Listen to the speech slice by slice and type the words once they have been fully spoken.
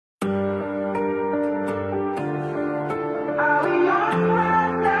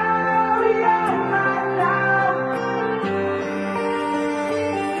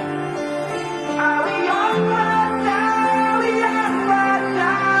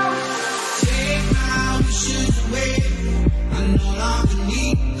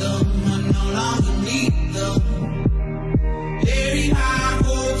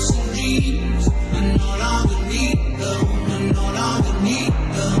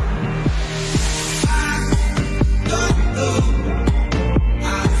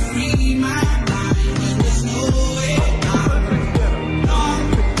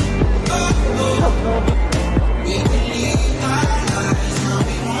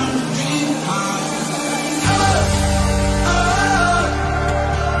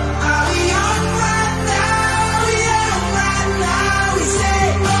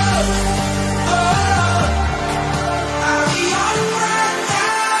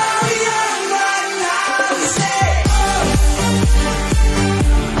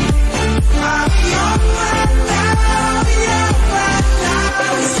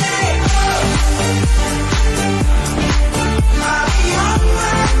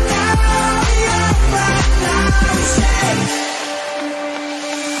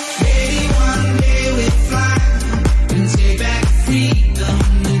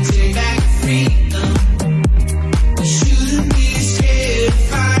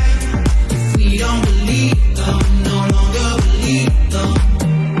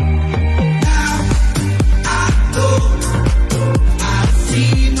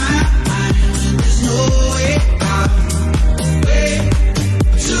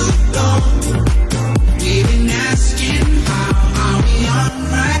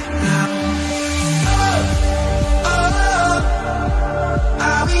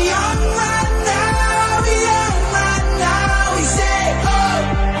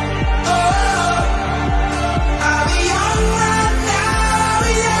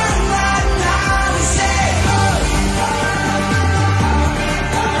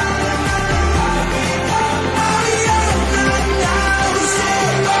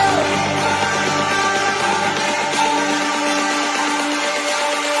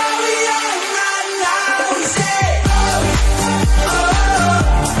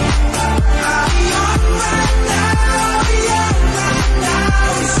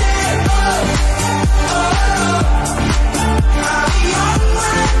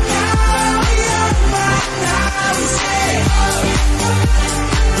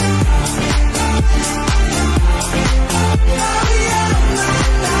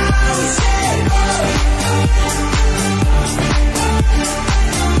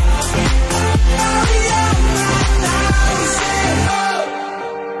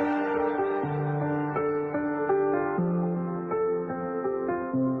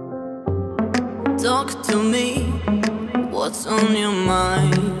Talk to me, what's on your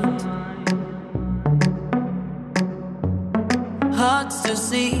mind? Hard to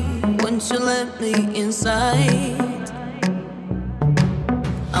see once you let me inside.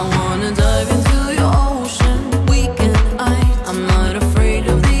 I wanna dive into your ocean, we can hide. I'm not afraid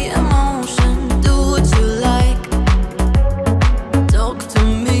of the emotion, do what you like. Talk to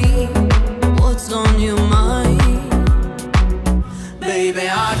me, what's on your mind? Baby,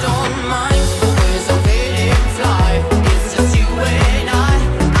 I don't mind, 'cause I'm feeling fly. It's just you and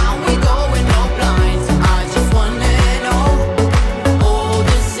we going no blind. I just wanna know all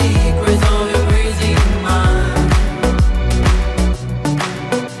the secrets of your crazy mind.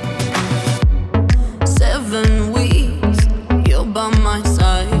 7 weeks, you're by my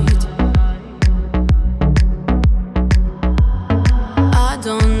side. I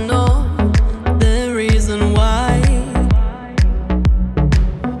don't know the reason why.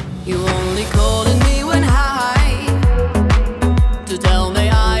 You only calling me when high, to tell me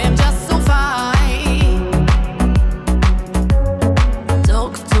I am just so fine.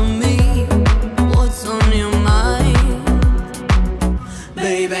 Talk to me, what's on your mind?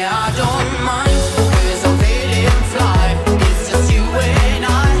 Baby, I don't mind, 'cause I'm feeling fly. It's just you and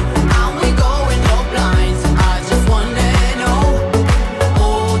we going no blind. I just wanna know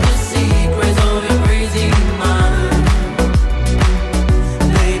all the secrets of your crazy mind.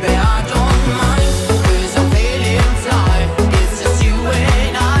 Baby, I don't mind, 'cause I'm feeling fly. It's just you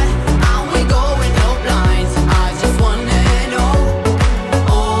and we going no blind. I just wanna know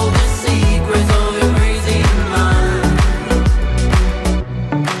all the secrets of your crazy mind.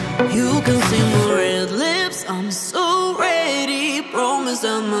 You can see my red lips, I'm so ready. Promise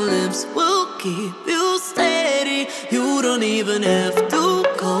that my lips will keep you steady. You don't even have to